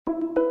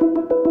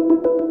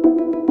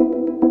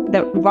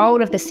The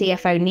role of the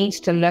CFO needs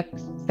to look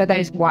for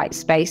those white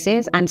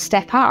spaces and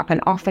step up and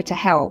offer to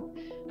help,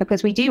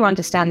 because we do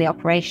understand the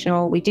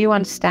operational, we do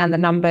understand the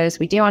numbers,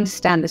 we do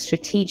understand the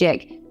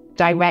strategic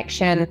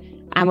direction,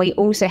 and we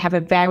also have a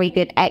very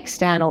good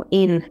external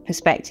in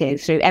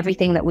perspective through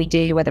everything that we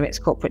do, whether it's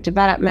corporate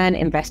development,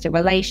 investor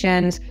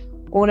relations,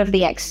 all of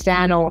the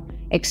external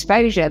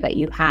exposure that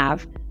you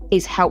have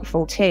is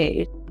helpful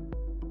too.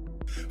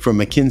 From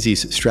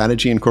McKinsey's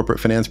Strategy and Corporate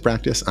Finance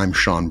practice, I'm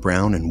Sean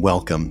Brown, and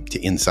welcome to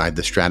Inside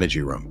the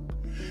Strategy Room.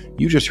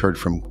 You just heard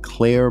from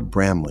Claire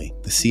Bramley,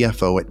 the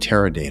CFO at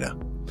Teradata,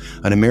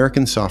 an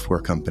American software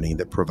company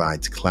that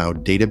provides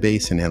cloud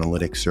database and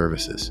analytics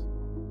services.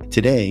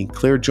 Today,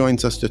 Claire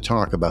joins us to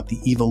talk about the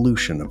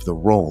evolution of the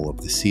role of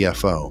the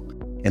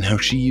CFO and how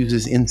she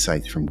uses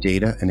insights from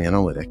data and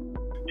analytics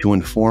to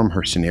inform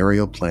her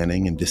scenario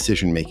planning and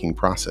decision-making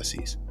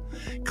processes.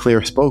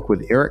 Claire spoke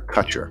with Eric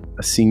Kutcher,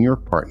 a senior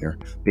partner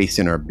based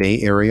in our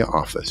Bay Area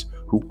office,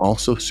 who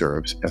also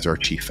serves as our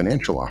chief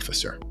financial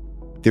officer.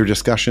 Their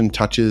discussion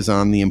touches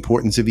on the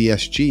importance of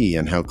ESG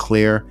and how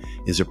Claire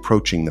is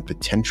approaching the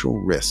potential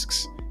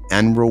risks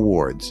and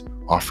rewards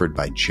offered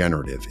by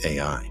generative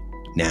AI.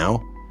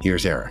 Now,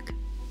 here's Eric.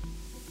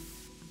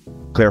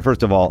 Claire,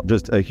 first of all,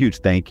 just a huge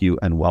thank you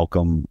and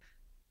welcome.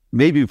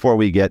 Maybe before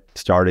we get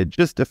started,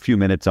 just a few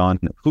minutes on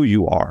who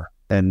you are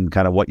and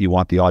kind of what you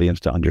want the audience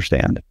to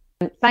understand.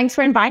 Thanks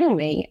for inviting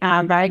me.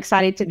 I'm very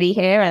excited to be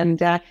here, and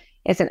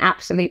it's an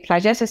absolute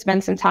pleasure to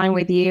spend some time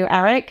with you,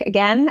 Eric,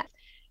 again.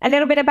 A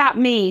little bit about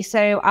me.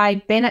 So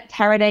I've been at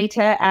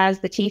Teradata as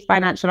the Chief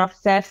Financial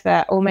Officer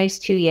for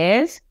almost 2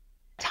 years.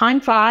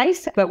 Time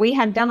flies, but we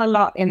have done a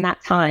lot in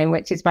that time,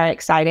 which is very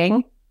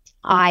exciting.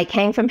 I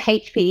came from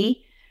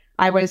HP.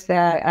 I was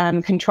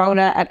the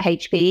controller at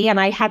HP, and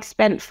I had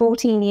spent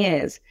 14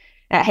 years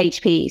at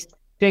HP,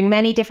 doing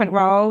many different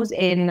roles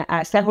in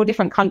several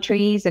different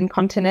countries and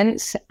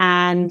continents.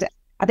 And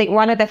I think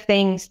one of the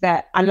things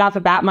that I love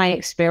about my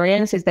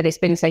experience is that it's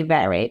been so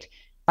varied.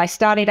 I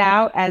started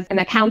out as an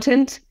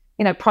accountant,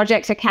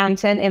 project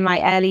accountant in my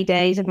early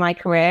days of my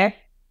career.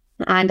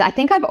 And I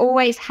think I've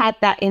always had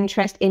that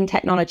interest in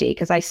technology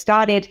because I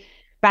started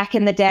back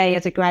in the day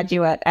as a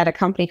graduate at a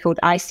company called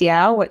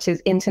ICL, which is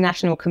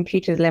International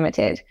Computers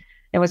Limited.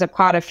 It was a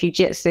part of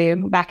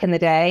Fujitsu back in the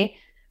day.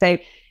 So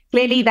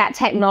clearly, that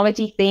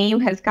technology theme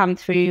has come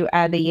through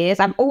the years.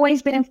 I've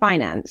always been in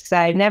finance,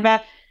 so never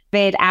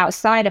been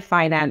outside of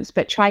finance,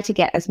 but try to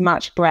get as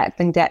much breadth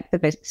and depth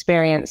of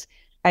experience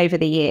over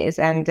the years.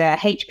 And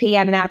HP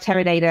and now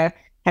Teradata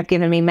have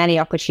given me many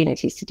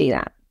opportunities to do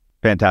that.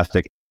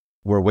 Fantastic.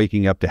 We're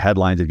waking up to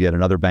headlines of yet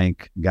another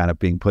bank kind of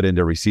being put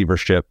into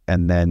receivership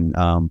and then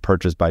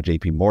purchased by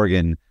JP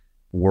Morgan,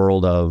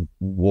 world of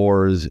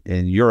wars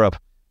in Europe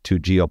to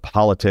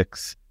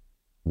geopolitics.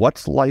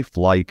 What's life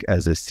like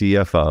as a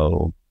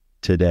CFO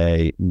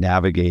today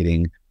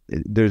navigating?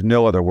 There's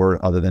no other word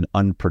other than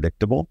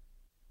unpredictable,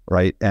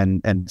 right?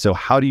 And so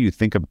how do you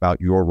think about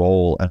your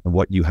role and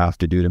what you have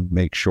to do to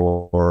make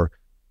sure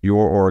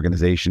your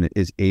organization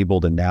is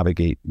able to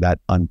navigate that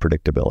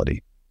unpredictability?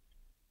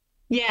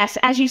 Yes,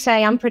 as you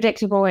say,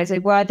 unpredictable is a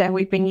word that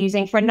we've been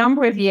using for a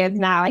number of years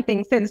now, I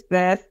think since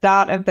the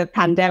start of the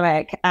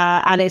pandemic,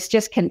 and it's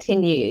just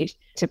continued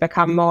to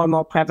become more and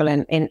more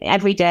prevalent in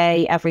every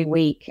day, every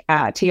week,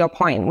 to your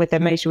point, with the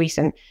most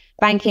recent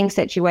banking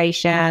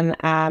situation.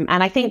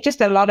 And I think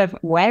just a lot of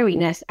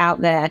wariness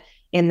out there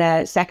in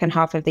the second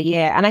half of the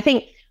year. And I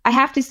think I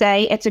have to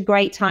say it's a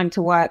great time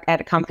to work at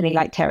a company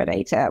like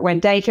Teradata. When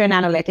data and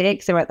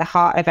analytics are at the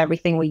heart of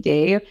everything we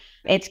do,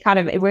 it's kind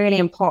of really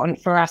important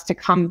for us to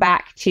come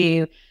back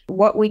to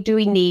what we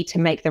need to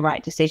make the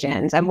right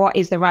decisions, and what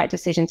is the right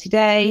decision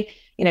today.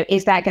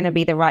 Is that going to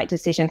be the right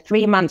decision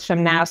 3 months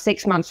from now,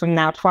 6 months from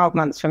now, 12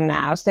 months from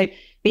now? So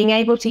being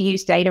able to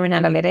use data and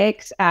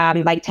analytics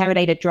like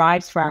Teradata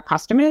drives for our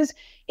customers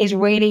is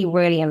really,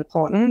 really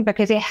important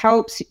because it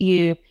helps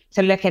you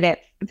to look at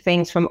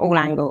things from all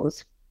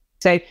angles.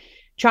 So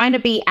trying to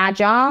be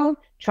agile,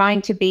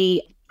 trying to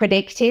be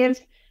predictive,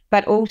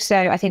 but also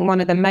I think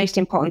one of the most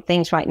important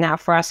things right now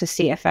for us as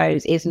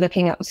CFOs is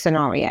looking at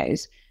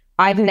scenarios.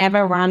 I've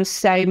never run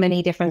so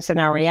many different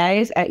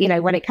scenarios,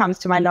 when it comes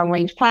to my long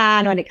range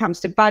plan, when it comes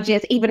to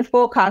budgets, even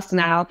forecasts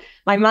now,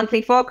 my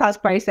monthly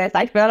forecast process,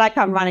 I feel like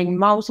I'm running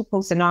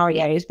multiple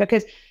scenarios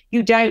because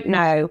you don't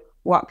know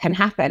what can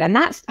happen. And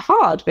that's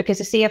hard because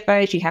as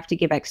CFOs, you have to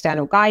give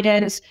external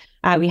guidance.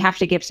 We have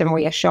to give some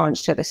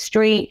reassurance to the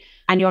street,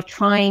 and you're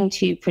trying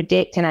to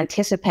predict and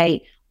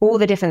anticipate all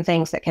the different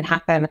things that can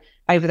happen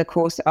over the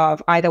course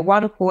of either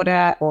 1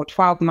 quarter or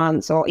 12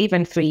 months or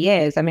even 3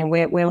 years. I mean,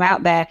 we're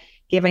out there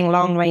giving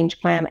long range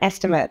plan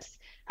estimates.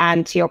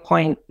 And to your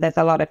point, there's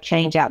a lot of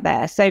change out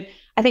there. So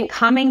I think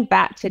coming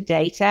back to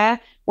data,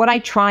 what I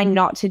try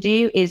not to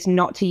do is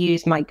not to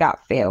use my gut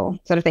feel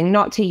sort of thing,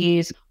 not to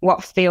use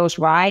what feels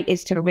right,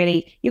 is to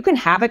really, you can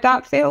have a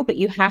gut feel, but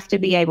you have to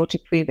be able to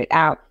prove it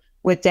out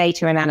with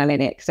data and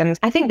analytics. And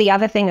I think the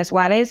other thing as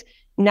well is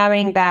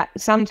knowing that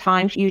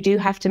sometimes you do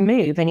have to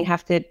move and you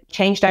have to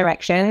change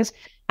directions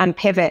and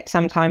pivot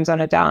sometimes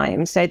on a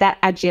dime. So that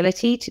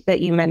agility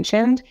that you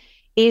mentioned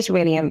is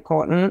really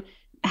important.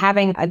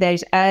 Having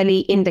those early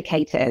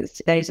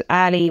indicators, those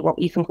early, what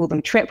you can call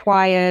them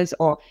tripwires,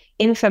 or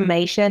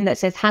information that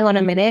says, hang on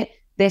a minute,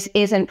 this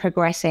isn't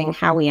progressing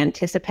how we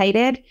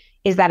anticipated.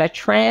 Is that a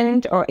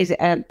trend, or is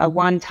it a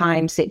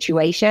one-time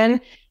situation?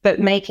 But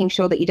making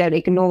sure that you don't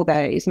ignore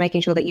those,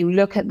 making sure that you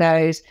look at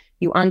those,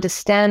 you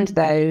understand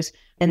those,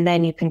 and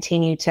then you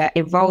continue to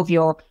evolve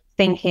your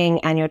thinking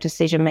and your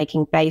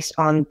decision-making based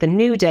on the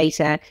new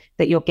data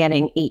that you're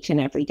getting each and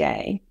every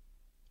day.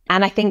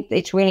 And I think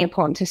it's really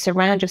important to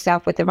surround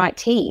yourself with the right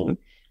team.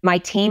 My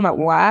team at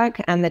work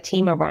and the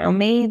team around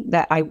me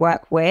that I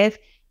work with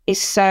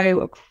is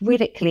so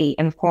critically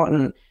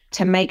important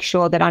to make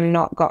sure that I'm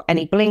not got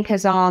any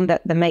blinkers on,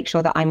 that make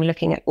sure that I'm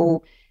looking at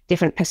all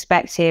different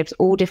perspectives,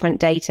 all different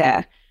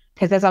data,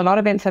 because there's a lot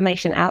of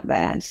information out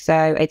there.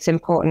 So it's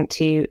important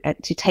to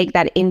take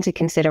that into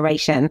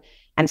consideration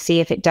and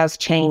see if it does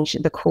change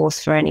the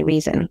course for any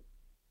reason.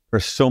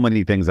 There's so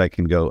many things I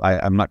can go.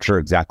 I'm not sure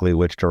exactly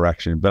which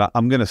direction, but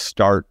I'm going to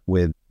start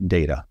with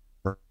data,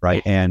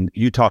 right? And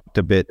you talked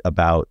a bit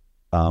about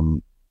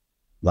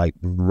like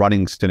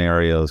running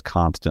scenarios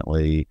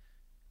constantly.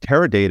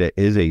 Teradata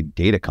is a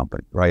data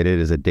company, right? It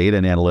is a data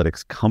and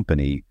analytics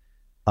company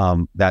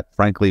that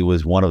frankly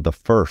was one of the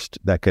first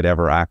that could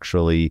ever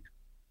actually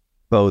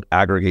both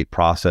aggregate,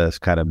 process,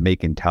 kind of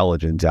make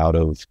intelligence out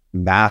of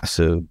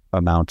massive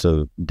amounts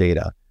of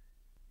data.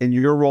 In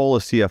your role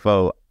as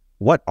CFO,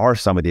 what are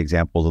some of the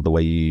examples of the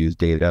way you use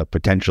data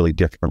potentially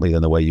differently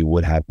than the way you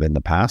would have in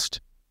the past?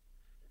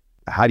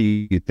 How do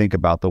you think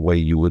about the way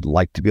you would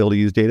like to be able to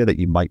use data that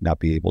you might not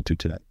be able to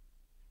today?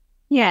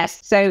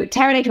 Yes. So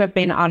Teradata have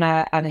been on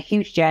a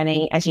huge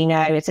journey. As you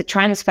know, it's a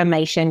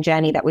transformation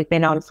journey that we've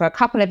been on for a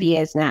couple of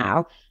years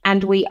now.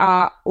 And we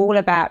are all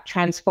about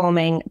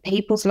transforming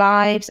people's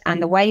lives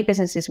and the way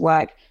businesses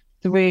work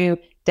through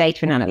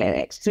data and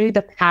analytics, through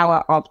the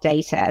power of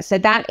data. So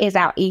that is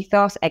our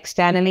ethos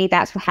externally.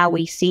 That's how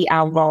we see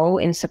our role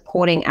in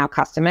supporting our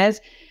customers.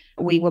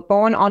 We were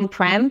born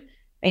on-prem,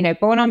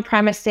 born on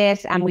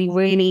premises, and we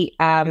really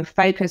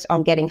focus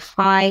on getting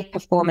high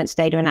performance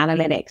data and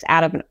analytics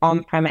out of an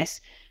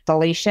on-premise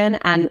solution.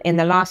 And in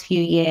the last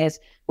few years,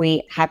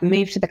 we have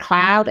moved to the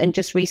cloud, and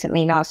just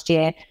recently last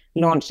year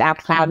launched our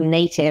cloud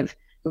native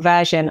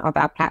version of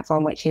our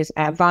platform, which is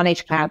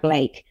Vantage Cloud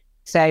Lake.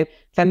 So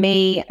for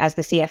me as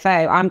the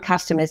CFO, I'm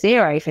customer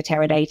zero for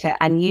Teradata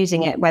and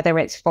using it, whether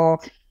it's for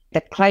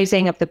the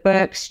closing of the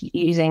books,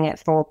 using it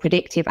for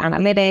predictive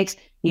analytics,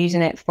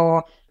 using it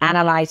for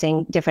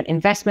analyzing different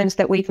investments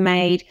that we've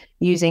made,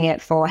 using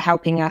it for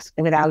helping us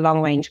with our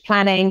long-range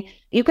planning.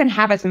 You can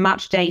have as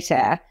much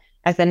data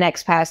as the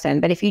next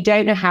person, but if you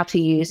don't know how to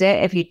use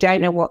it, if you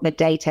don't know what the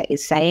data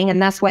is saying,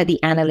 and that's where the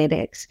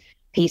analytics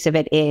piece of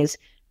it is,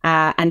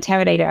 and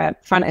Teradata are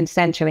front and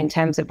center in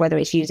terms of whether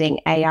it's using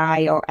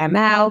AI or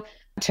ML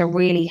to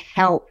really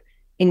help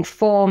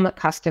inform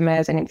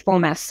customers and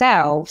inform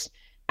ourselves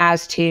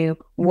as to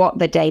what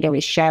the data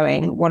is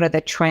showing, what are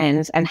the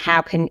trends, and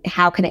how can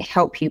it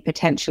help you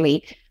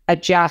potentially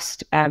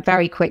adjust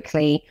very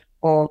quickly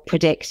or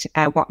predict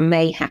what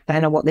may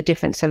happen or what the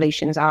different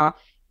solutions are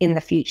in the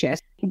future.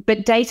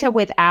 But data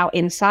without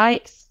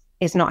insights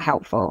is not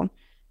helpful.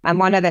 And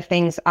one of the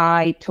things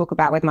I talk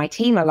about with my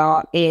team a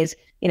lot is,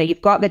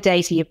 you've got the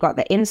data, you've got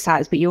the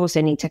insights, but you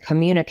also need to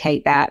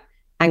communicate that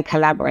and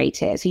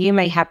collaborate it. So you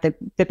may have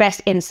the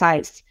best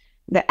insights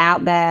that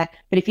out there,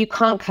 but if you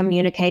can't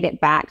communicate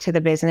it back to the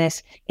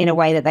business in a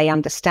way that they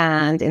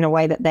understand, in a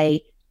way that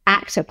they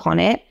act upon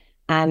it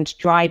and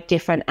drive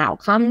different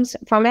outcomes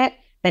from it,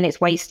 then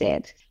it's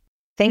wasted.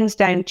 Things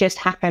don't just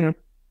happen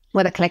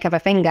with a click of a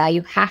finger.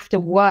 You have to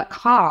work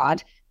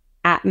hard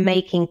at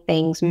making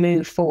things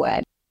move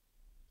forward.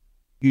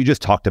 You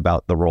just talked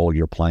about the role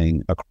you're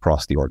playing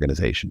across the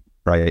organization,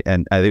 right?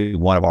 And I think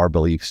one of our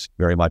beliefs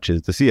very much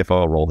is the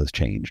CFO role has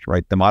changed,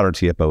 right? The modern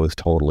CFO is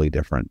totally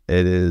different.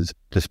 It is,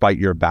 despite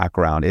your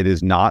background, it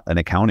is not an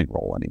accounting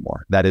role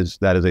anymore. That is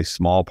a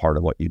small part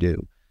of what you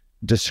do.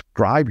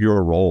 Describe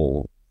your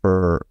role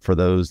for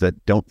those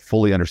that don't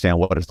fully understand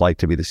what it's like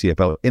to be the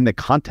CFO in the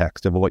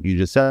context of what you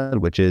just said,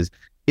 which is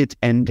it's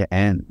end to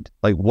end.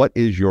 Like, what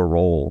is your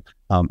role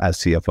as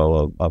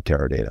CFO of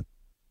Teradata?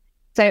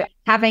 So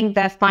having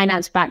the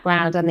finance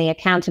background and the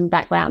accounting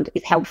background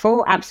is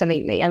helpful.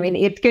 Absolutely. I mean,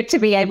 it's good to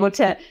be able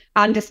to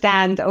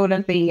understand all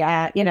of the,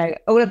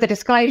 all of the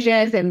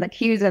disclosures and the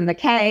Qs and the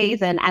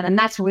Ks. And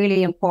that's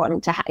really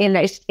important to,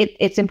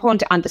 it's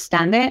important to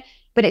understand it,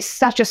 but it's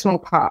such a small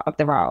part of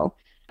the role.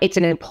 It's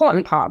an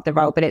important part of the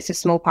role, but it's a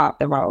small part of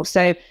the role.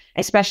 So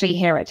especially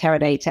here at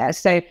Teradata.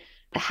 So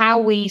how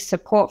we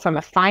support from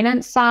a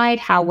finance side,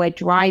 how we're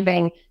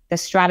driving the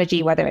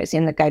strategy, whether it's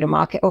in the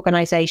go-to-market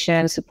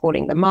organization,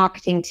 supporting the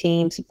marketing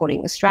team,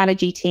 supporting the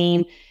strategy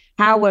team,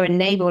 how we're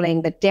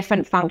enabling the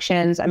different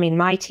functions. I mean,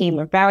 my team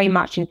are very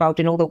much involved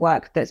in all the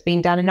work that's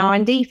been done in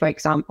R&D, for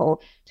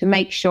example, to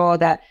make sure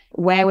that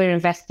where we're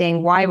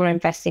investing, why we're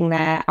investing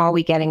there, are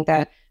we getting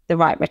the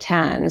right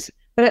returns?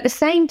 But at the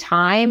same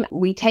time,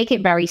 we take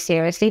it very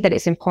seriously that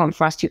it's important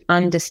for us to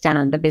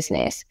understand the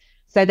business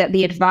so that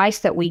the advice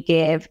that we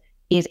give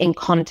is in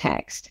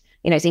context.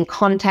 It's in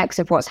context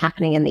of what's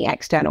happening in the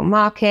external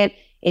market.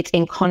 It's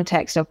in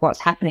context of what's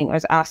happening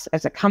with us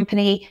as a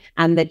company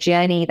and the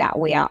journey that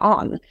we are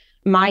on.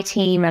 My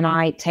team and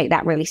I take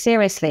that really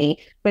seriously.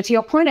 But to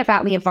your point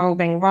about the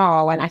evolving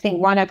role, and I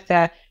think one of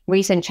the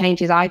recent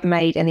changes I've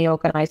made in the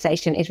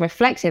organization is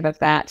reflective of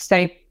that.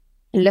 So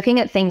looking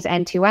at things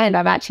end to end,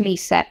 I've actually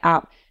set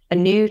up a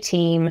new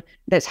team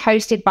that's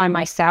hosted by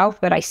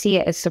myself, but I see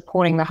it as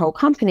supporting the whole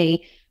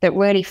company, that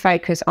really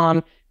focus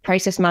on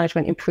process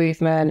management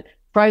improvement,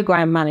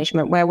 program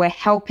management, where we're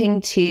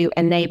helping to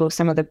enable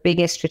some of the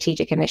biggest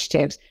strategic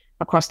initiatives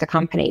across the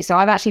company. So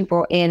I've actually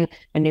brought in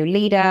a new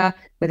leader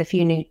with a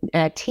few new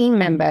team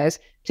members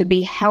to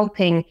be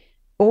helping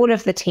all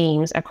of the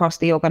teams across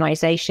the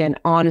organization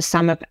on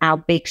some of our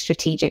big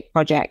strategic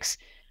projects.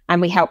 And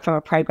we help from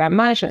a program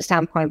management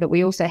standpoint, but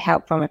we also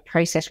help from a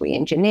process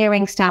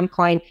re-engineering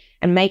standpoint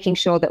and making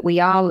sure that we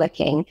are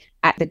looking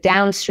at the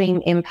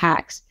downstream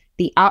impacts,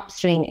 the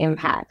upstream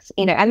impacts,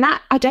 and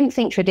that I don't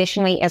think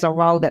traditionally is a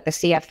role that the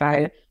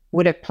CFO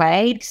would have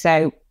played.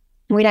 So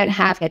we don't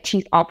have a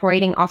chief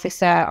operating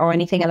officer or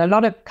anything, and a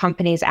lot of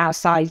companies our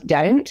size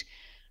don't.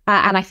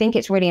 And I think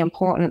it's really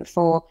important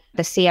for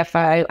the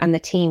CFO and the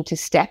team to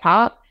step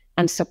up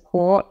and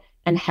support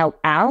and help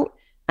out.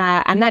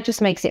 And that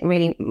just makes it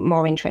really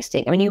more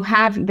interesting. I mean, you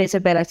have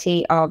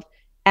visibility of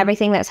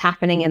everything that's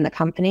happening in the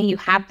company. You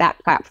have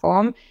that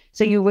platform.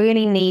 So you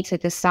really need to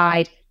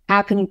decide,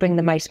 how can you bring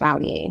the most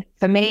value?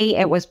 For me,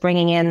 it was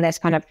bringing in this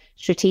kind of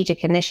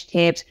strategic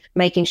initiatives,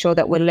 making sure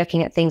that we're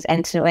looking at things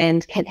end to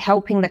end,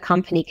 helping the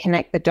company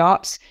connect the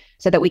dots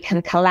so that we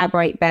can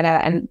collaborate better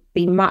and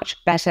be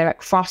much better at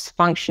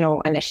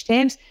cross-functional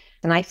initiatives.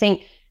 And I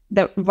think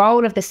the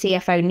role of the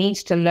CFO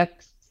needs to look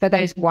for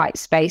those white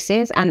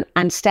spaces and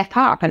step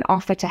up and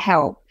offer to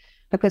help,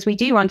 because we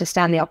do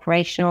understand the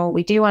operational,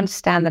 we do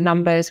understand the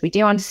numbers, we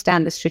do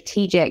understand the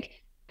strategic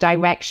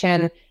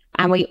direction,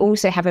 and we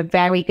also have a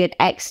very good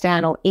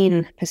external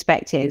in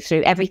perspective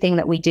through everything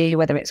that we do,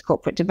 whether it's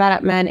corporate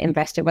development,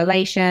 investor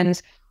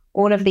relations,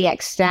 all of the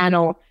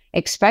external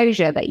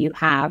exposure that you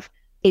have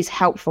is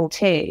helpful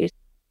too.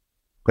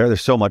 Claire,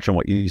 there's so much in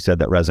what you said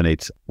that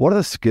resonates. What are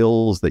the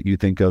skills that you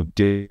think of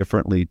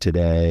differently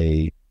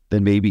today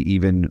than maybe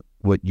even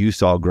what you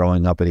saw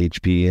growing up at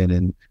HP and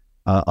in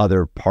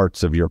other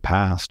parts of your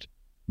past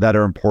that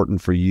are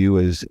important for you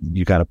as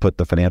you kind of put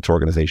the finance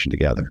organization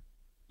together?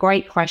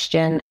 Great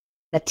question.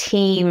 The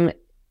team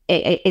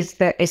is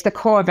the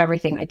core of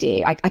everything I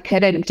do. I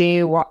couldn't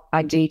do what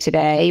I do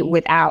today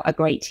without a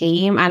great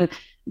team. And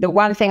the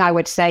one thing I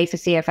would say for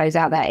CFOs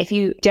out there, if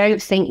you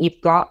don't think you've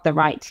got the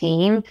right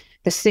team,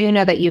 the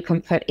sooner that you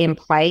can put in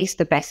place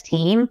the best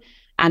team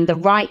and the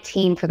right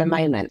team for the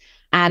moment.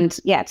 And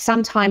yeah,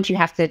 sometimes you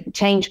have to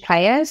change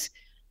players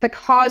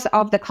because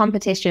of the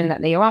competition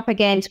that you're up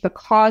against,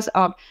 because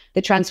of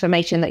the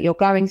transformation that you're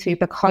going through,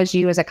 because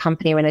you as a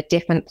company are in a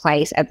different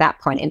place at that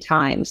point in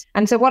time.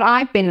 And so what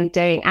I've been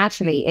doing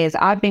actually is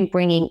I've been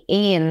bringing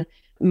in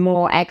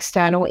more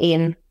external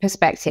in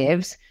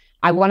perspectives.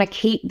 I want to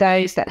keep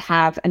those that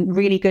have a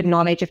really good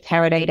knowledge of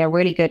Teradata,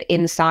 really good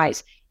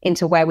insights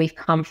into where we've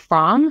come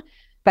from.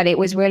 But it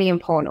was really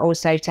important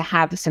also to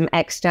have some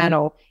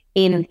external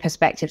in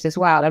perspectives as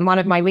well. And one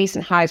of my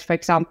recent hires, for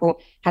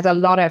example, has a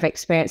lot of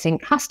experience in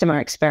customer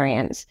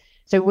experience.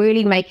 So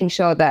really making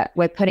sure that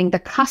we're putting the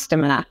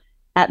customer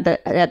at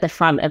the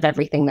front of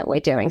everything that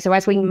we're doing. So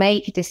as we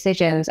make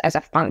decisions as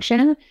a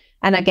function,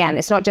 and again,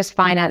 it's not just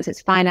finance,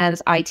 it's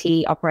finance,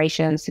 IT,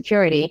 operations,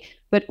 security,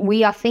 but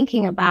we are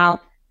thinking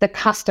about the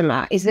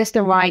customer. Is this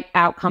the right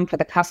outcome for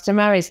the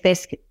customer? Is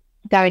this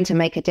going to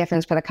make a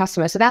difference for the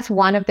customer? So that's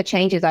one of the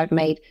changes I've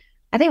made.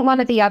 I think one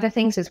of the other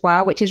things as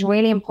well, which is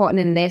really important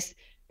in this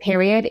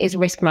period, is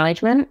risk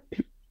management.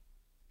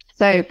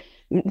 So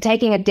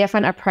taking a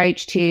different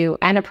approach to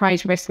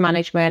enterprise risk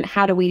management,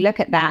 how do we look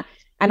at that?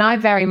 And I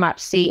very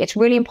much see it's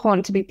really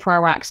important to be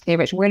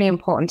proactive. It's really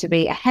important to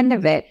be ahead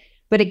of it.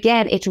 But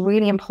again, it's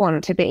really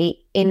important to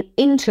be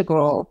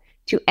integral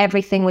to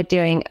everything we're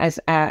doing as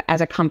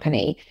a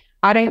company.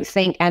 I don't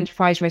think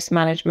enterprise risk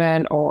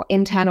management or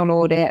internal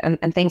audit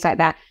and things like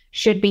that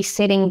should be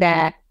sitting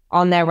there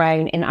on their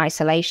own in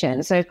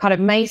isolation. So I've kind of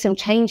made some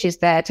changes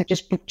there to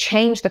just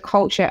change the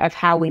culture of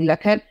how we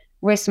look at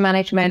risk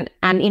management.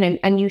 And,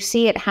 and you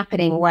see it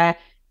happening where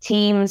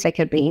teams, they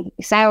could be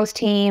sales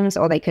teams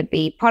or they could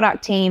be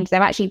product teams.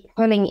 They're actually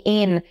pulling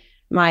in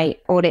my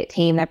audit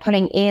team. They're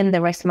pulling in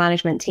the risk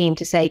management team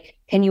to say,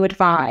 can you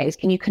advise?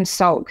 Can you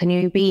consult? Can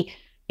you be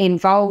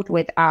involved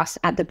with us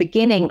at the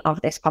beginning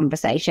of this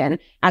conversation,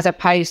 as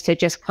opposed to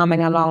just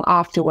coming along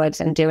afterwards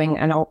and doing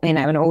an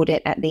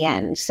audit at the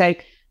end? So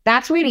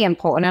that's really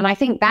important. And I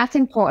think that's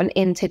important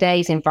in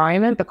today's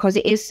environment because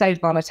it is so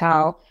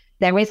volatile.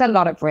 There is a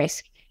lot of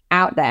risk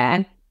out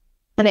there.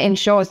 And it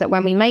ensures that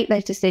when we make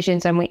those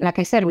decisions and we, like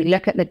I said, we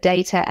look at the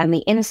data and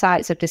the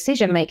insights of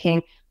decision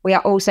making, we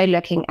are also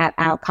looking at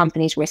our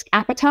company's risk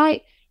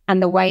appetite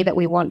and the way that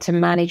we want to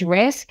manage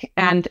risk.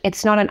 And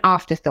it's not an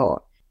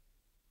afterthought.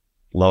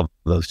 Love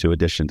those two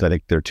additions. I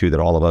think they're two that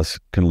all of us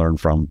can learn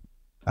from.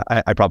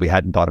 I probably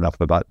hadn't thought enough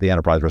about the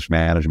enterprise risk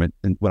management.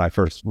 And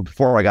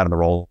before I got in the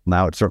role,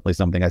 now it's certainly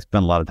something I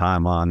spend a lot of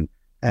time on.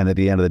 And at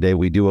the end of the day,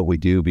 we do what we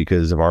do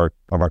because of our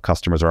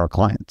customers or our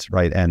clients,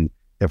 right? And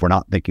if we're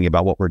not thinking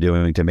about what we're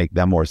doing to make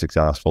them more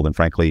successful, then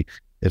frankly,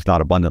 it's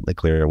not abundantly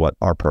clear what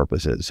our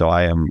purpose is. So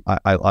I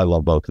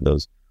love both of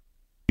those.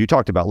 You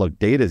talked about, look,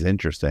 data is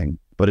interesting,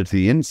 but it's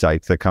the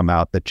insights that come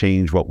out that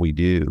change what we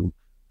do.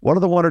 What are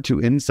the one or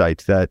two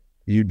insights that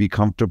you'd be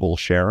comfortable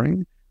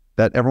sharing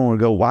that everyone would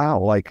go, wow,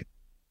 like,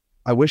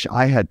 I wish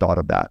I had thought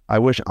of that. I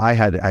wish I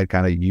had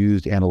kind of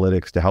used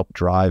analytics to help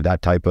drive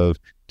that type of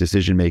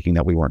decision-making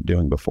that we weren't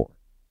doing before?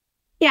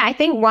 Yeah, I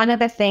think one of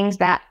the things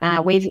that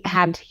we've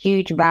had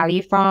huge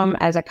value from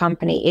as a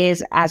company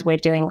is as we're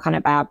doing kind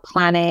of our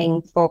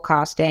planning,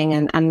 forecasting,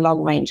 and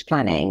long-range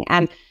planning.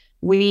 And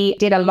we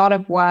did a lot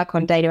of work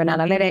on data and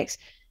analytics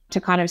to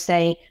kind of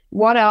say,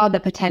 what are the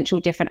potential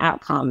different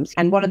outcomes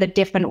and what are the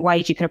different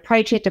ways you can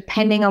approach it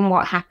depending on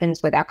what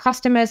happens with our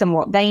customers and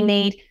what they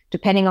need,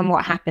 depending on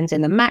what happens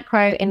in the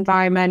macro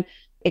environment,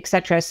 et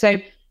cetera. So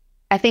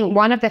I think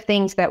one of the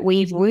things that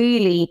we've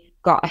really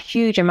got a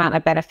huge amount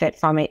of benefit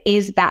from it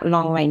is that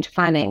long range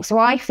planning. So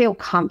I feel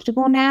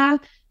comfortable now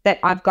that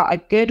I've got a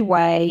good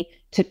way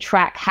to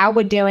track how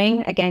we're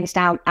doing against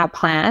our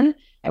plan.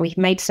 And we've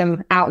made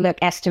some outlook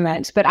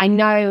estimates, but I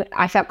know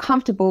I felt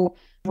comfortable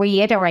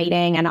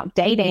reiterating and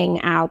updating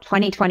our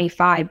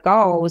 2025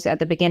 goals at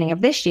the beginning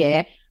of this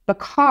year,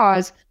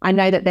 because I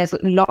know that there's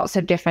lots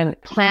of different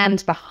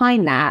plans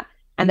behind that,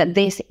 and that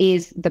this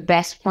is the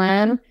best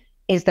plan,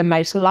 is the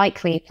most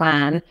likely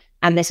plan,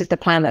 and this is the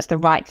plan that's the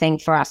right thing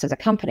for us as a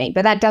company.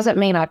 But that doesn't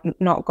mean I've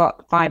not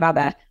got 5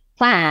 other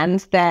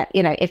plans that,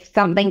 if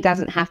something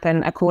doesn't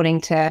happen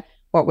according to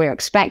what we're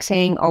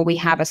expecting, or we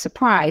have a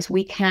surprise,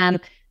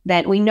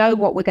 then we know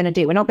what we're going to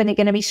do. We're not going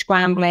to be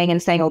scrambling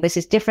and saying, oh, this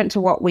is different to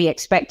what we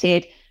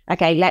expected.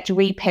 Okay, let's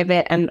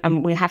repivot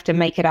and we have to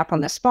make it up on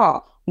the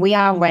spot. We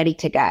are ready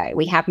to go.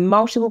 We have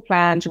multiple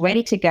plans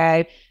ready to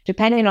go,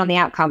 depending on the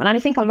outcome. And I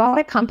think a lot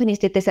of companies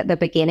did this at the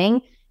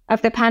beginning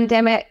of the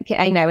pandemic,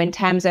 in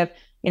terms of,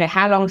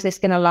 how long is this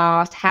going to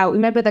last?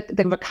 Remember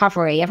the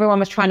recovery? Everyone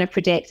was trying to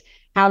predict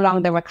how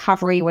long the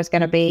recovery was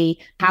going to be,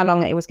 how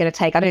long it was going to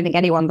take. I don't think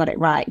anyone got it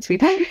right, to be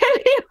perfectly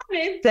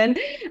honest.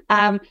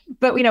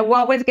 But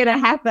what was going to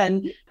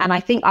happen? And I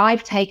think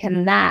I've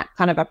taken that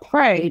kind of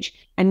approach,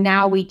 and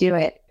now we do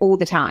it all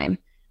the time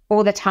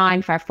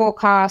for our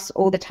forecasts,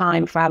 all the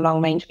time for our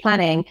long range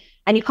planning.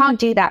 And you can't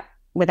do that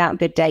without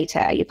good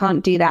data. You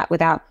can't do that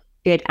without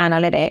good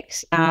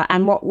analytics.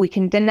 And what we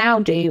can now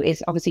do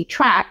is obviously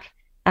track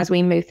as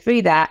we move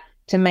through that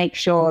to make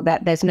sure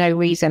that there's no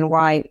reason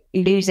why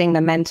losing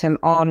momentum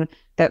on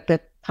the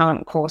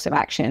current course of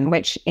action,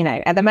 which,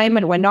 at the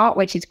moment we're not,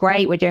 which is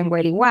great. We're doing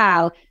really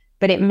well,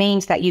 but it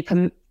means that you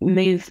can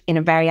move in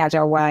a very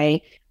agile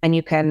way, and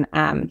you can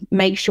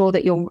make sure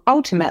that you're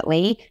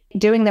ultimately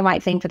doing the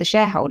right thing for the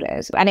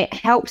shareholders. And it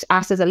helps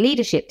us as a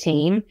leadership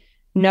team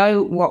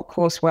know what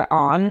course we're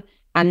on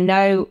and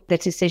know the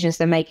decisions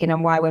they're making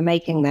and why we're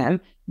making them.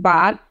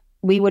 But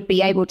we would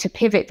be able to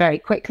pivot very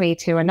quickly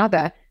to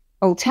another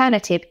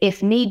alternative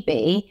if need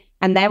be.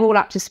 And they're all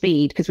up to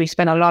speed because we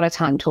spent a lot of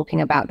time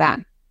talking about that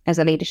as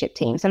a leadership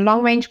team. So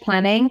long range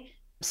planning,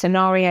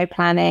 scenario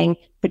planning,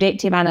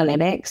 predictive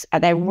analytics,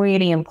 they're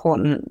really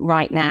important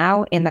right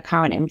now in the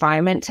current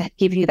environment to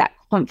give you that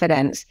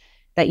confidence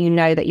that you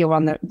know that you're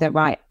on the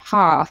right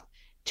path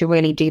to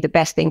really do the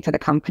best thing for the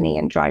company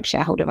and drive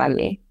shareholder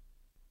value.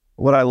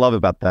 What I love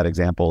about that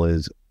example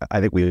is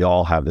I think we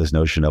all have this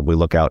notion of we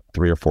look out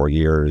 3 or 4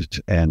 years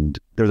and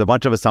there's a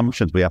bunch of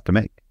assumptions we have to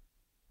make,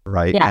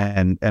 right?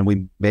 Yeah. And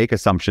we make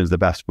assumptions the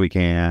best we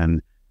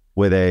can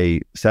with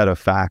a set of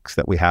facts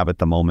that we have at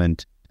the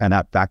moment, and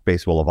that fact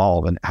base will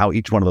evolve, and how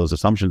each one of those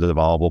assumptions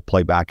evolve will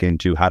play back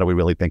into how do we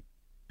really think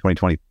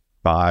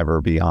 2025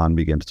 or beyond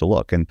begins to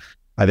look. And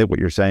I think what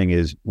you're saying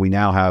is we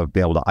now have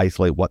been able to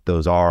isolate what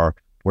those are.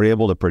 We're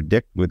able to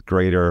predict with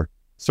greater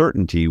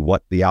certainty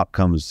what the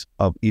outcomes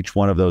of each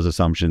one of those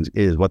assumptions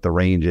is, what the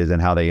range is,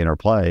 and how they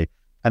interplay.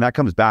 And that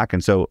comes back.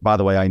 And so, by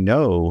the way, I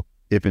know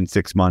if in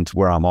 6 months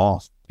where I'm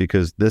off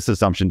because this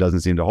assumption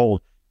doesn't seem to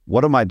hold,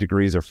 what are my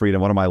degrees of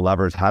freedom? What are my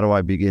levers? How do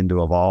I begin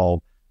to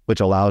evolve, which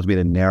allows me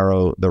to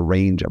narrow the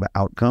range of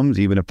outcomes,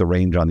 even if the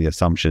range on the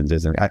assumptions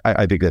isn't.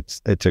 I think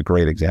it's a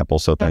great example.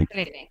 So thank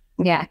you.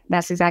 Yeah,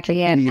 that's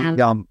exactly it.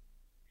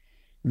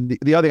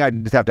 The other thing I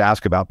just have to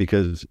ask about,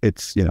 because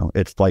it's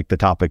like the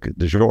topic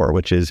du jour,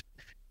 which is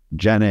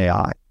Gen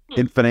AI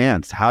in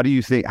finance. How do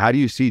you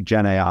see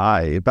Gen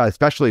AI,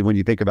 especially when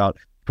you think about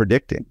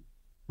predicting,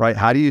 right?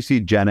 How do you see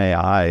Gen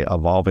AI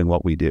evolving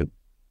what we do?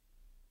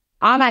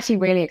 I'm actually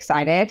really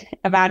excited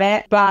about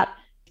it, but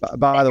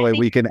by the way,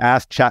 we can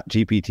ask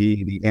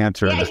ChatGPT the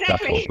answer and the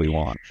stuff if we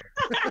want.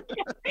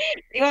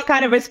 See what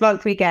kind of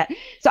response we get.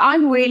 So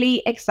I'm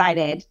really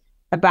excited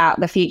about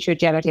the future of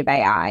generative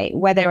AI,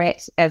 whether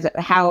it's as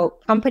how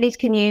companies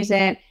can use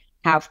it,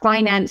 how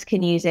finance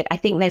can use it. I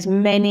think there's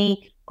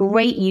many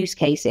great use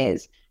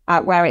cases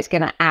where it's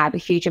going to add a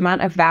huge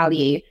amount of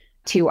value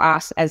to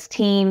us as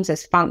teams,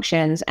 as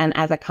functions, and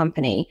as a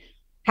company.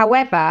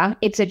 However,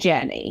 it's a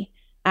journey.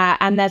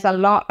 And there's a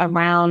lot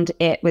around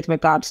it with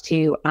regards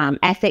to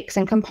ethics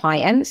and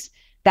compliance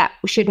that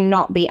should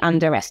not be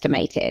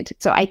underestimated.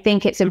 So I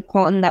think it's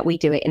important that we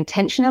do it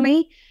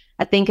intentionally.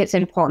 I think it's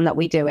important that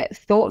we do it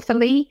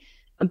thoughtfully.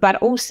 But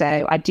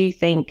also, I do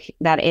think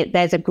that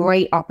there's a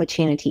great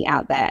opportunity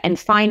out there. In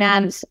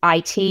finance,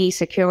 IT,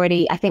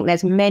 security, I think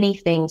there's many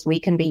things we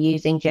can be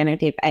using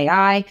generative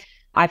AI.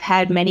 I've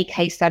heard many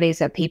case studies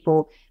of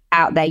people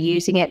out there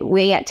using it.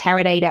 We at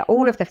Teradata,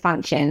 all of the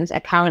functions are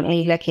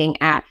currently looking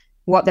at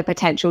what the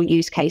potential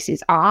use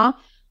cases are.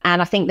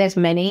 And I think there's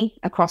many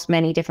across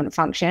many different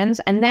functions.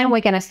 And then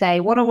we're going to say,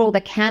 what are all the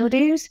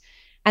can-dos?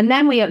 And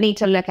then we need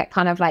to look at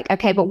kind of like,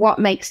 okay, but what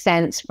makes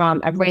sense from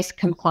a risk,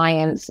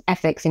 compliance,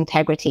 ethics,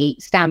 integrity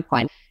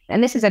standpoint?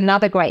 And this is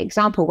another great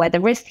example where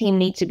the risk team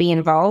needs to be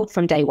involved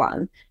from day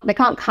one. They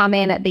can't come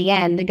in at the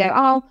end and go,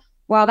 oh,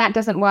 well, that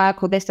doesn't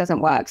work or this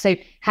doesn't work. So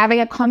having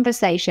a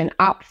conversation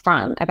up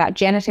front about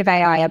generative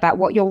AI, about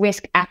what your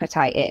risk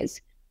appetite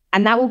is,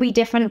 and that will be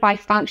different by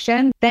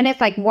function. Then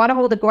it's like, what are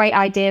all the great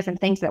ideas and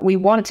things that we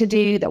want to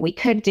do, that we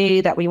could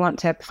do, that we want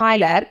to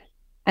pilot?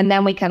 And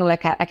then we can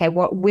look at, okay,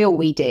 what will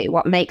we do?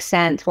 What makes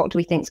sense? What do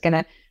we think is going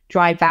to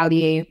drive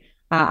value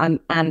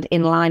and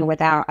in line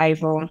with our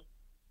overall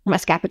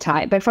risk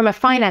appetite? But from a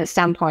finance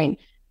standpoint,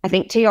 I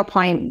think to your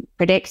point,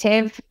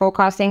 predictive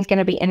forecasting is going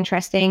to be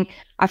interesting.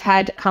 I've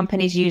had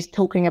companies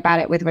talking about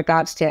it with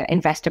regards to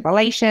investor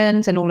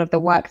relations and all of the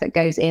work that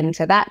goes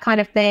into that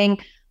kind of thing.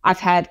 I've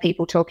heard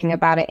people talking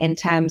about it in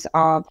terms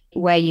of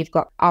where you've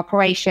got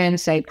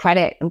operations, so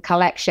credit and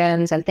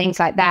collections and things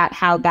like that,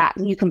 how that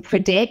you can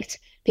predict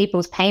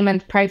people's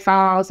payment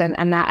profiles and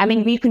that. I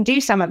mean, you can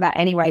do some of that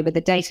anyway with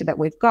the data that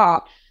we've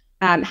got.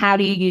 How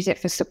do you use it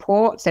for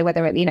support? So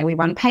whether it, we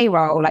run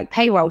payroll, like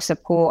payroll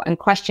support and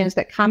questions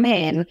that come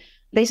in,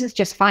 this is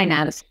just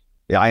finance.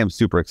 Yeah, I am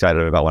super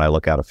excited about when I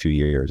look out a few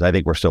years. I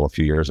think we're still a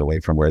few years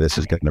away from where this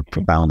is going to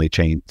profoundly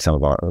change some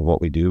of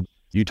what we do.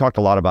 You talked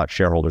a lot about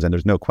shareholders, and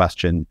there's no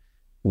question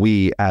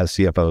we as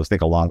CFOs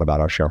think a lot about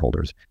our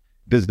shareholders.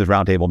 Business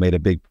Roundtable made a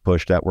big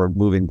push that we're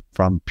moving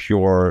from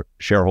pure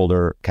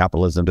shareholder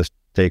capitalism to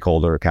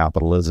stakeholder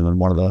capitalism. And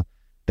one of the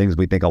things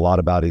we think a lot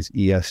about is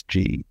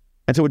ESG.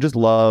 And so we just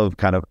love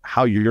kind of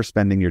how you're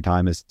spending your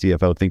time as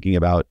CFO thinking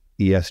about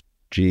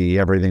ESG,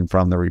 everything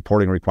from the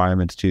reporting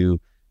requirements to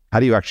how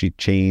do you actually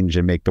change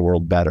and make the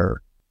world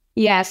better?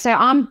 Yeah, so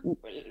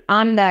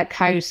I'm the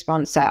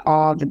co-sponsor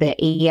of the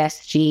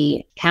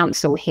ESG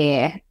Council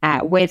here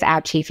with our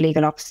Chief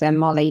Legal Officer,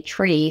 Molly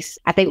Treese.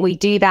 I think we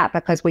do that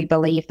because we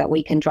believe that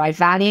we can drive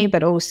value,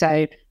 but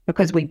also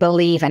because we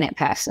believe in it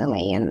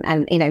personally. And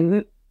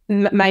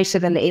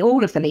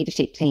all of the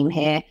leadership team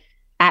here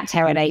at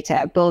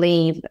Teradata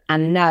believe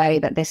and know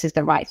that this is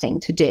the right thing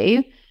to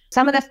do.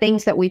 Some of the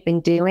things that we've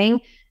been doing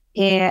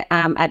here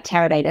at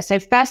Teradata. So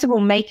first of all,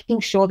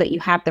 making sure that you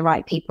have the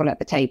right people at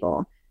the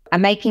table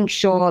and making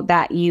sure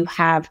that you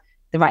have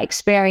the right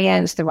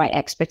experience, the right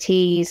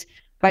expertise,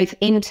 both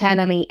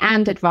internally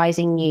and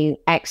advising you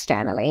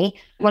externally.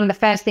 One of the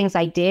first things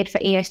I did for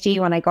ESG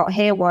when I got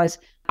here was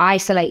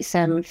isolate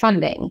some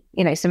funding,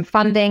 some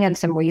funding and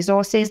some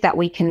resources that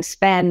we can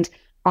spend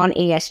on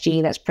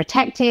ESG that's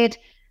protected,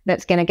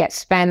 that's going to get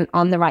spent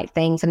on the right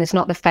things. And it's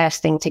not the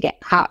first thing to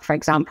get cut, for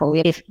example,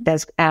 if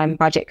there's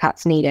budget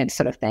cuts needed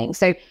sort of thing.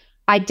 So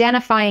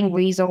identifying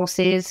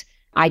resources,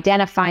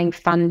 identifying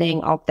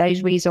funding of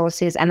those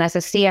resources, and as a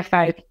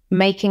CFO,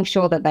 making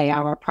sure that they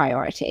are a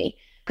priority.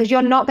 Because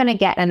you're not going to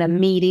get an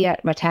immediate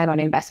return on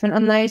investment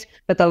on those,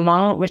 but the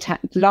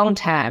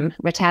long-term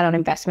return on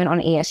investment on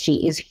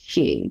ESG is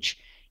huge.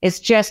 It's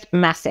just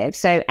massive.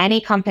 So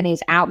any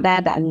companies out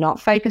there that are not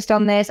focused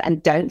on this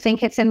and don't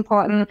think it's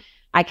important,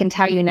 I can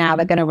tell you now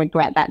they're going to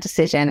regret that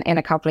decision in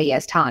a couple of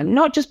years' time,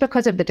 not just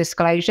because of the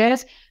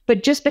disclosures,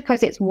 but just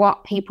because it's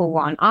what people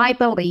want. I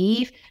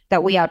believe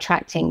that we are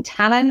attracting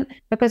talent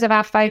because of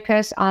our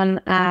focus on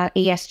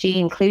ESG,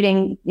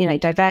 including,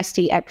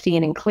 diversity, equity,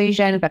 and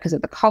inclusion, because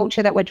of the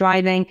culture that we're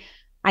driving.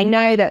 I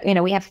know that,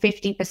 we have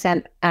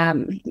 50%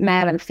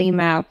 male and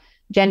female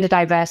gender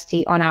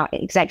diversity on our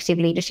executive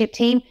leadership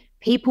team.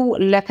 People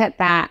look at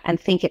that and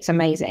think it's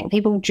amazing.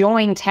 People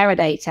join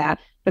Teradata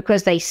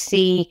because they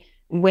see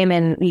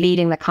women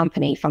leading the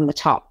company from the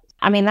top.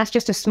 I mean, that's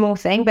just a small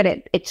thing, but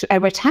it's a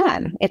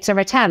return. It's a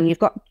return. You've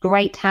got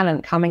great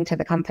talent coming to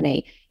the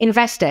company.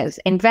 Investors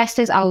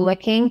are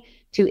looking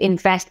to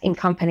invest in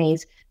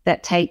companies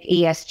that take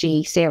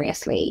ESG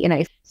seriously.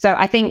 So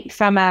I think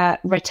from a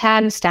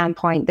return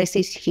standpoint, this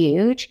is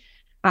huge.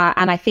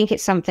 And I think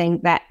it's something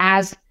that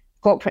as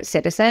corporate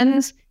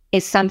citizens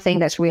is something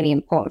that's really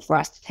important for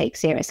us to take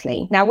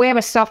seriously. Now, we're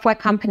a software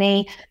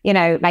company,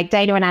 like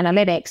data and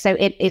analytics. So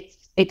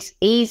it's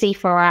easy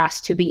for us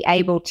to be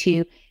able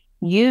to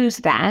use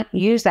that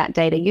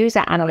data, use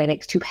that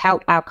analytics to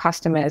help our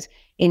customers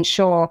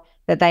ensure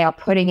that they are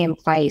putting in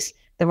place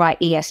the right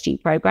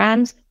ESG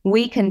programs.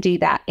 We can do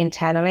that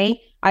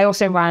internally. I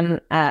also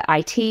run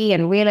IT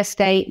and real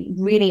estate,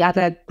 really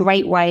other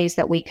great ways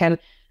that we can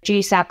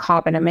reduce our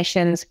carbon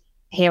emissions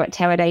here at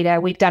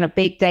Teradata. We've done a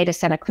big data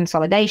center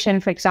consolidation,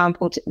 for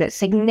example, that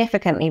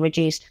significantly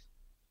reduced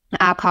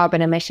our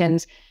carbon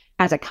emissions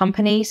as a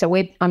company. So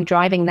I'm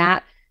driving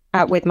that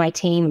with my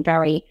team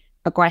very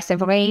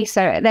aggressively.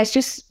 So there's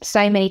just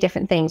so many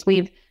different things.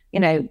 We've,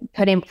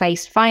 put in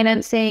place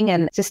financing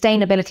and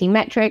sustainability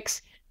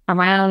metrics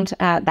around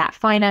that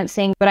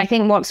financing. But I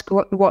think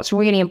what's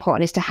really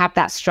important is to have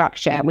that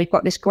structure. We've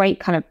got this great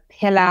kind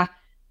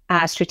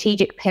of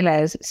strategic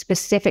pillars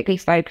specifically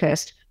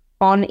focused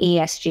on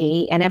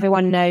ESG, and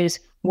everyone knows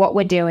what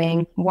we're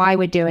doing, why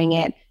we're doing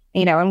it,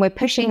 and we're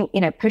pushing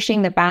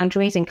the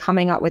boundaries and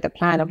coming up with a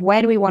plan of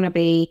where do we want to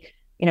be,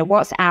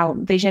 what's our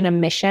vision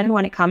and mission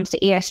when it comes to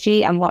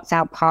ESG, and what's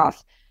our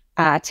path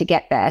to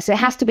get there. So it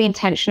has to be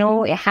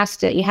intentional. You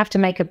have to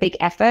make a big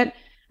effort.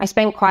 I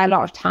spend quite a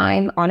lot of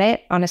time on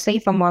it, honestly,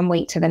 from one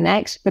week to the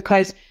next,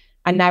 because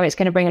I know it's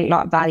going to bring a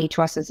lot of value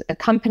to us as a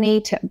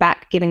company,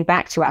 giving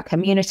back to our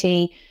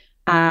community,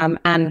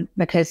 and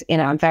because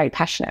I'm very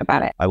passionate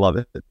about it. I love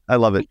it. By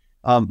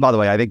the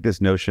way, I think this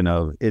notion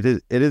of it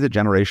is a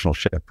generational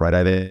shift, right?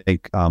 I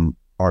think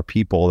our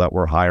people that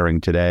we're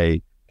hiring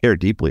today care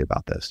deeply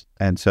about this,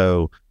 and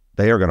so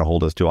they are going to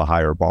hold us to a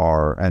higher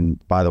bar. And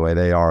by the way,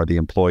 they are the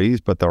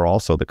employees, but they're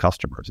also the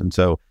customers. And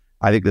so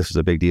I think this is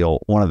a big deal.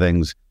 One of the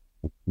things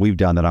we've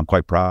done that I'm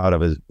quite proud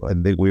of is I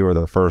think we were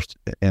the first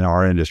in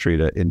our industry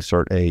to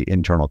insert a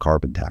internal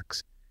carbon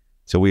tax.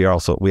 So we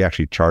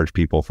actually charge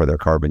people for their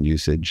carbon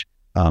usage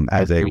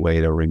as a way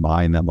to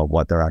remind them of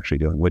what they're actually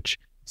doing, which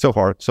so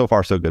far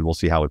so good. We'll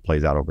see how it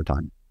plays out over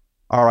time.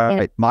 All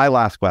right. My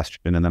last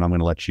question, and then I'm going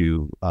to let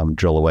you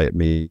drill away at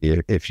me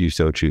if you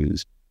so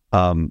choose.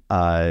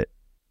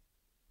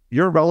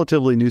 You're a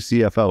relatively new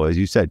CFO, as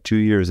you said, 2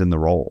 years in the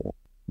role.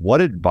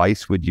 What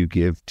advice would you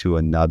give to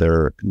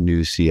another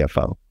new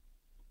CFO?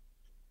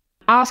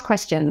 Ask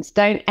questions.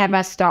 Don't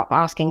ever stop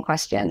asking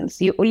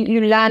questions. You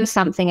learn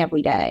something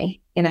every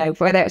day,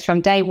 whether it's from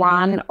day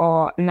one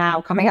or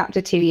now coming up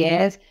to 2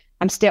 years,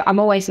 I'm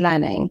always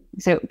learning.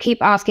 So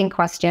keep asking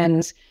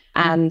questions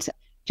and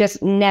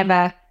just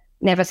never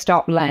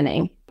stop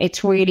learning.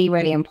 It's really,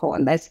 really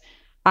important.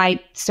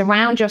 I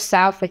surround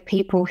yourself with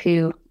people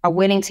who are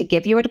willing to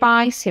give you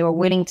advice, who are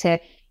willing to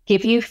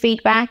give you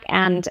feedback,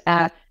 and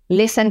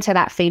listen to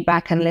that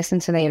feedback and listen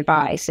to the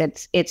advice.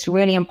 It's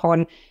really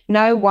important.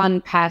 No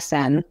one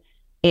person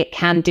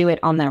can do it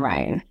on their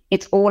own.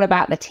 It's all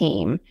about the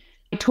team.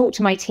 I talk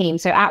to my team.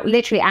 So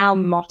our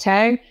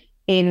motto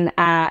in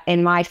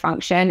my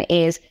function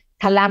is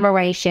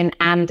collaboration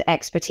and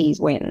expertise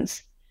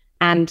wins.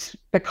 And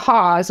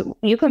because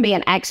you can be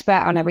an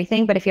expert on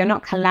everything, but if you're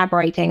not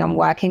collaborating and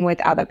working with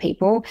other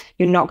people,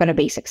 you're not going to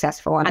be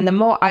successful. And the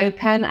more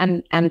open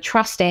and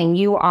trusting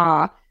you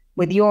are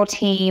with your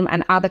team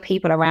and other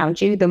people around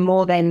you, the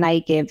more then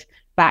they give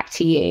back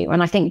to you.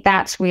 And I think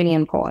that's really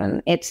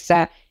important. It's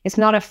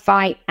not a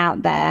fight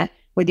out there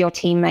with your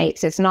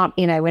teammates. It's not,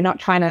 we're not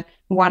trying to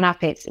one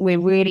up it. We're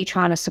really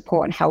trying to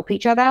support and help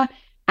each other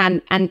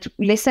and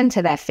listen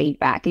to their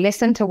feedback,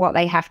 listen to what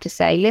they have to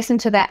say, listen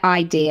to their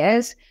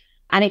ideas.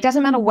 And it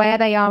doesn't matter where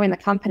they are in the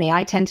company.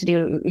 I tend to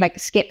do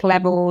skip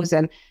levels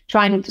and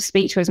try and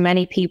speak to as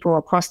many people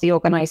across the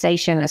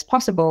organization as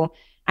possible.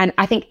 And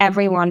I think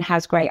everyone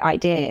has great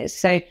ideas.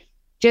 So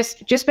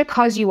just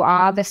because you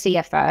are the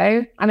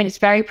CFO, it's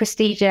very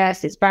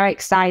prestigious, it's very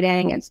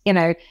exciting,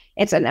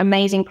 it's an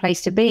amazing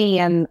place to be,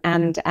 and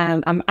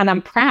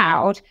I'm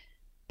proud,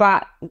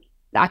 but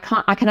I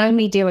can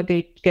only do a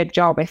good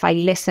job if I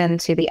listen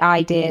to the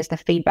ideas, the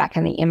feedback,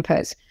 and the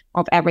inputs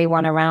of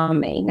everyone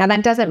around me. Now,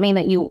 that doesn't mean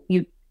that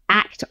you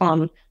act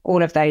on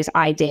all of those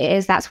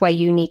ideas. That's where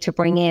you need to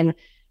bring in,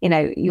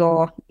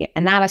 your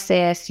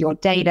analysis, your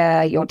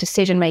data, your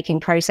decision-making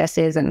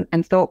processes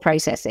and thought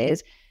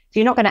processes. So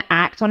you're not going to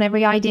act on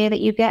every idea that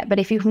you get, but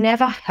if you've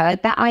never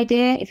heard that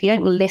idea, if you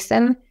don't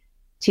listen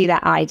to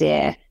that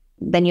idea,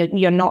 then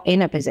you're not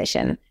in a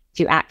position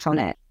to act on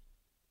it.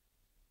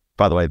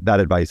 By the way, that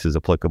advice is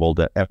applicable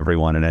to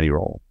everyone in any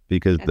role,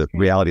 because the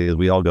reality is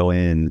we all go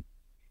in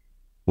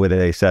with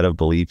a set of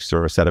beliefs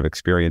or a set of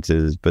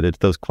experiences, but it's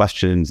those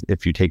questions,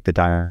 if you take the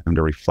time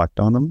to reflect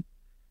on them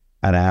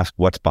and ask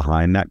what's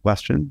behind that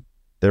question,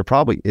 there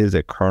probably is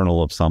a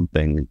kernel of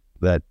something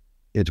that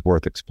it's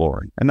worth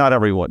exploring. And not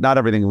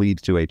everything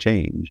leads to a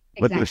change,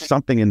 but there's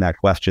something in that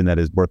question that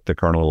is worth the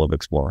kernel of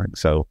exploring.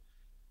 So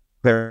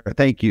Claire,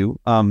 thank you.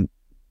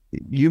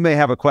 You may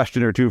have a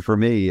question or two for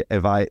me.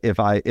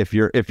 If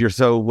you're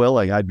so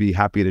willing, I'd be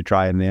happy to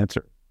try and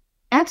answer.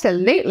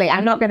 Absolutely.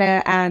 I'm not going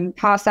to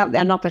pass up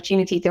an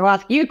opportunity to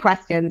ask you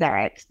questions,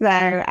 Eric.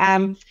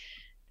 So,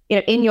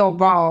 in your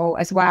role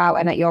as well,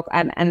 and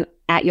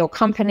at your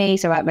company,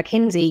 so at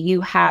McKinsey,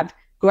 you have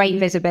great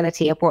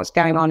visibility of what's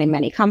going on in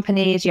many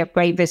companies. You have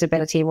great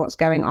visibility of what's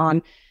going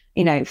on,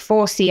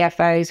 for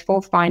CFOs,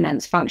 for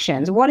finance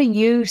functions. What are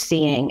you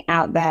seeing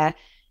out there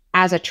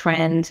as a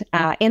trend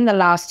in the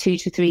last 2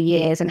 to 3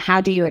 years, and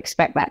how do you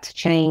expect that to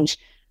change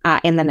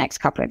in the next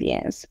couple of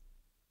years.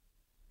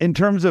 In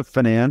terms of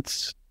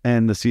finance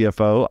and the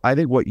CFO, I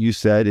think what you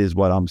said is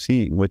what I'm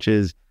seeing, which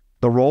is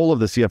the role of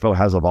the CFO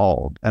has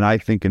evolved. And I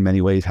think in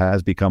many ways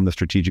has become the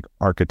strategic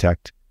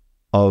architect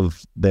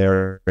of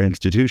their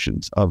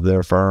institutions, of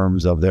their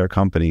firms, of their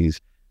companies,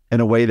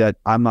 in a way that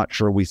I'm not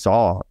sure we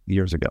saw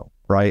years ago,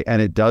 right?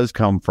 And it does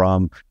come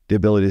from the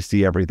ability to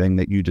see everything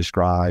that you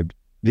described,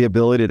 the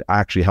ability to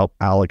actually help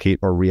allocate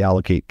or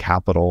reallocate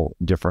capital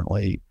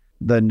differently.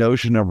 The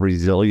notion of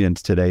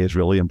resilience today is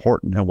really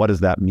important. And what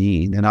does that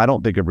mean? And I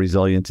don't think of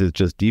resilience as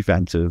just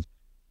defensive.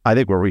 I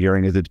think what we're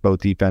hearing is it's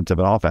both defensive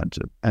and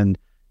offensive. And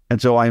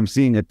so I am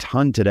seeing a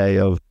ton today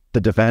of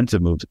the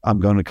defensive moves. I'm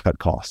going to cut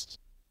costs,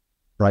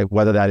 right?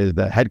 Whether that is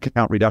the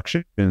headcount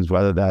reductions,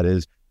 whether that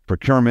is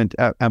procurement,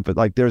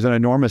 like there's an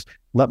enormous,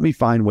 let me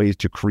find ways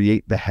to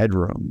create the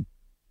headroom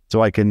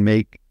so I can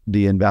make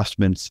the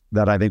investments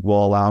that I think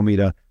will allow me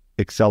to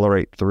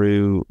accelerate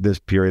through this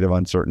period of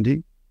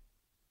uncertainty.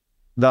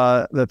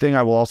 The thing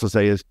I will also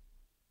say is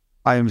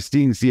I am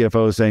seeing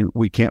CFOs saying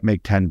we can't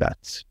make 10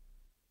 bets.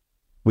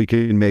 We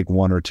can make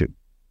 1 or 2.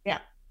 Yeah.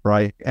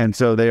 Right. And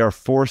so they are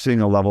forcing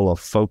a level of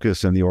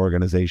focus in the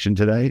organization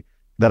today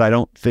that I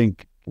don't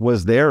think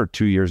was there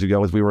 2 years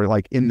ago as we were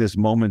like in this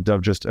moment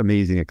of just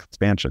amazing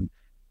expansion.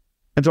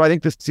 And so I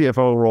think the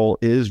CFO role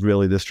is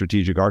really the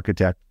strategic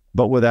architect,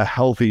 but with a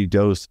healthy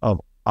dose of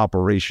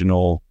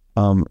operational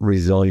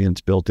resilience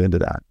built into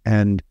that.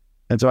 And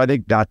so I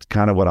think that's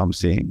kind of what I'm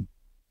seeing.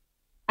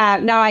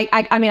 No,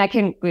 I mean, I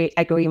can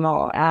agree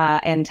more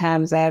in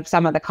terms of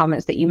some of the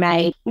comments that you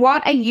made.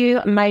 What are you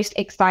most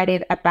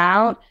excited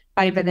about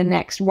over the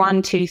next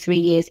 1, 2, 3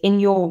 years in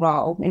your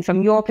role? And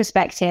from your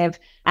perspective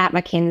at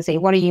McKinsey,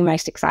 what are you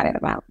most excited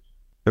about?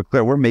 So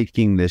Claire, we're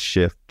making this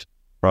shift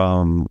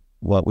from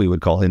what we would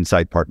call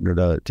insight partner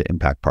to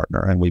impact partner.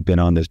 And we've been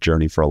on this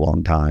journey for a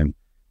long time.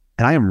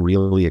 And I am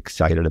really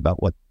excited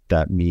about what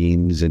that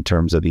means in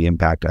terms of the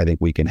impact I think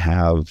we can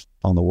have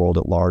on the world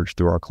at large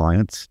through our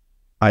clients.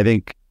 I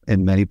think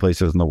in many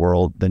places in the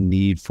world, the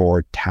need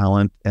for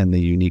talent and the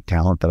unique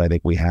talent that I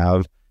think we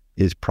have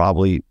is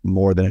probably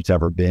more than it's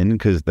ever been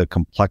because the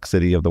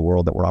complexity of the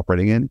world that we're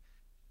operating in.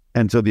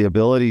 And so the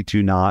ability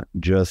to not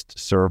just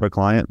serve a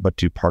client, but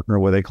to partner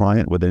with a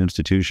client, with an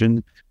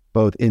institution,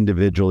 both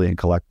individually and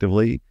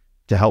collectively,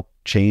 to help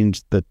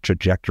change the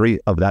trajectory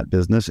of that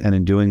business. And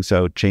in doing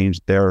so,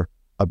 change their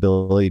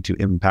ability to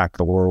impact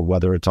the world,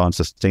 whether it's on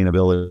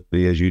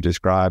sustainability, as you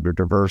described, or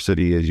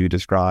diversity, as you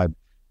described.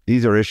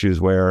 These are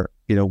issues where,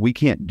 we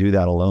can't do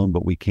that alone,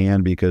 but we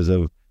can, because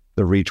of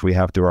the reach we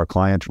have through our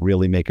clients,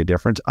 really make a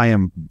difference. I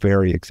am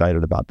very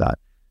excited about that.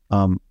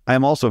 I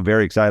am also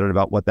very excited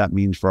about what that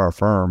means for our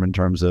firm in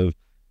terms of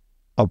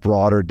a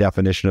broader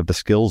definition of the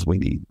skills we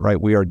need,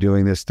 right? We are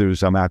doing this through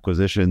some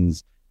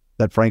acquisitions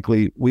that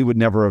frankly, we would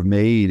never have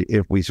made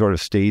if we sort of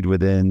stayed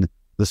within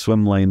the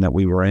swim lane that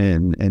we were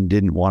in and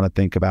didn't want to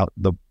think about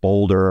the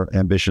bolder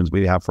ambitions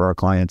we have for our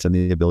clients and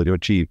the ability to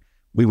achieve.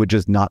 We would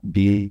just not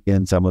be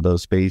in some of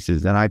those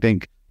spaces. And I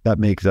think that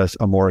makes us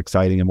a more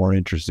exciting and more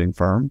interesting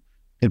firm,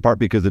 in part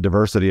because the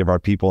diversity of our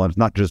people, and it's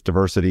not just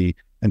diversity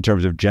in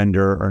terms of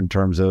gender or in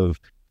terms of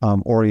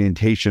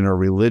orientation or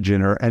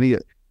religion or any,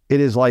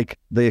 it is like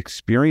the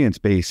experience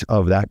base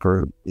of that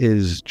group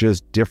is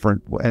just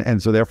different.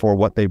 And so therefore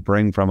what they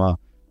bring from a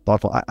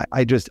thoughtful,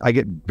 I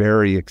get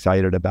very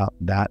excited about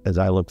that as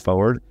I look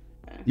forward.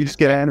 You just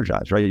get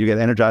energized, right? You get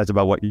energized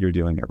about what you're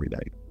doing every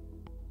day.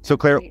 So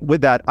Claire, with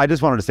that, I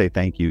just wanted to say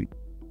thank you.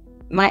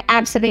 My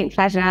absolute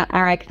pleasure,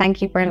 Eric.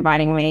 Thank you for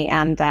inviting me,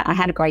 and I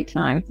had a great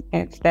time.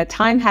 The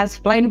time has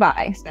flown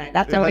by, so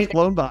that's always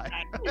flown by.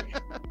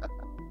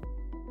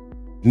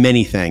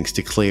 Many thanks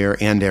to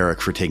Claire and Eric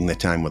for taking the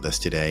time with us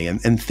today,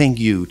 and thank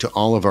you to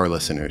all of our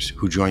listeners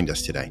who joined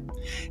us today.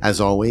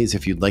 As always,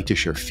 if you'd like to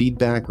share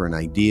feedback or an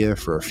idea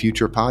for a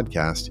future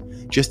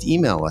podcast, just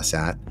email us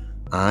at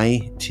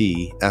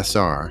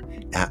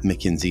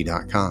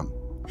itsr@mckinsey.com.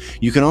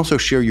 You can also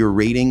share your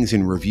ratings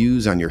and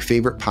reviews on your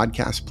favorite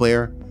podcast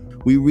player.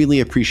 We really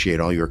appreciate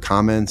all your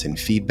comments and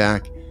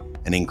feedback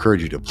and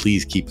encourage you to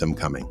please keep them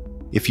coming.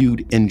 If you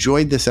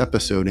enjoyed this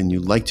episode and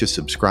you'd like to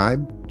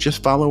subscribe,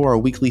 just follow our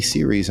weekly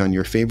series on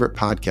your favorite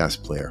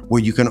podcast player,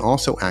 where you can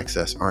also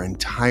access our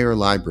entire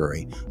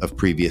library of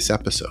previous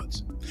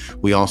episodes.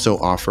 We also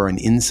offer an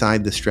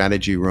Inside the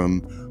Strategy Room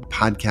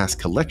podcast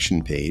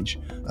collection page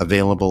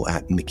available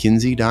at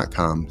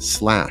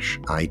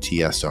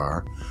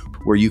mckinsey.com/ITSR,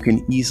 where you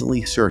can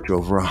easily search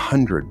over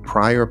 100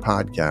 prior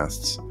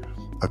podcasts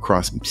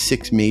across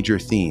 6 major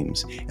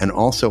themes and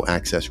also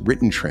access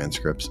written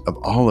transcripts of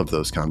all of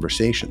those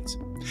conversations.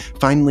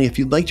 Finally, if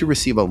you'd like to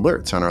receive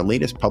alerts on our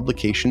latest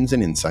publications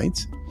and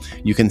insights,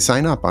 you can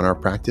sign up on our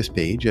practice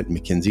page at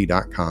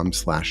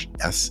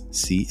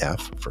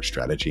mckinsey.com/SCF for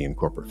strategy and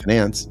corporate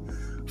finance.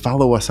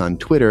 Follow us on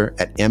Twitter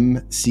at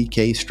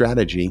MCK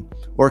Strategy,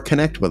 or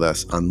connect with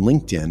us on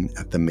LinkedIn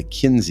at the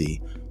McKinsey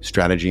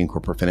Strategy and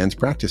Corporate Finance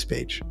practice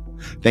page.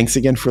 Thanks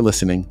again for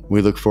listening.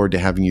 We look forward to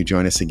having you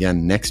join us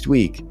again next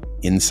week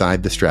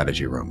inside the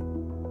Strategy Room.